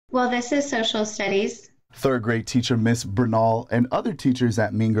Well, this is social studies. Third grade teacher Miss Bernal and other teachers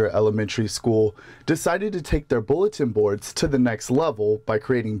at Minger Elementary School decided to take their bulletin boards to the next level by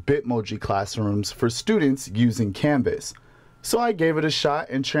creating Bitmoji classrooms for students using Canvas. So I gave it a shot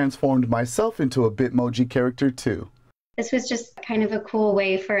and transformed myself into a Bitmoji character too. This was just kind of a cool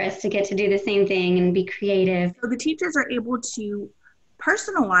way for us to get to do the same thing and be creative. So the teachers are able to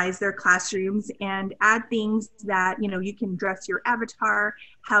personalize their classrooms and add things that, you can dress your avatar,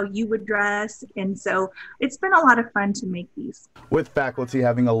 how you would dress. And so it's been a lot of fun to make these. With faculty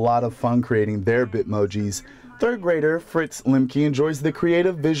having a lot of fun creating their Bitmojis, third grader Fritz Limke enjoys the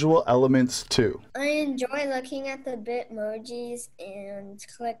creative visual elements too. I enjoy looking at the Bitmojis and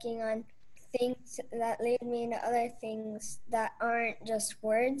clicking on things that lead me to other things that aren't just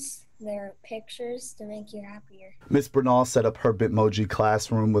words. They're pictures to make you happier. Miss Bernal set up her Bitmoji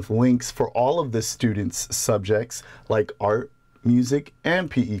classroom with links for all of the students' subjects like art, music, and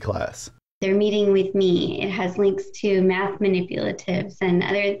PE class. They're meeting with me. It has links to math manipulatives and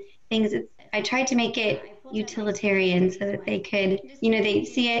other things. I tried to make it utilitarian so that they could, they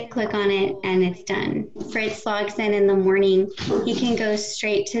see it, click on it, and it's done. Fritz logs in the morning. He can go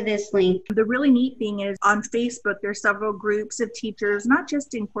straight to this link. The really neat thing is on Facebook, there's several groups of teachers, not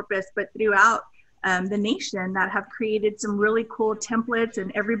just in Corpus, but throughout the nation that have created some really cool templates,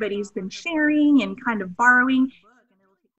 and everybody's been sharing and kind of borrowing.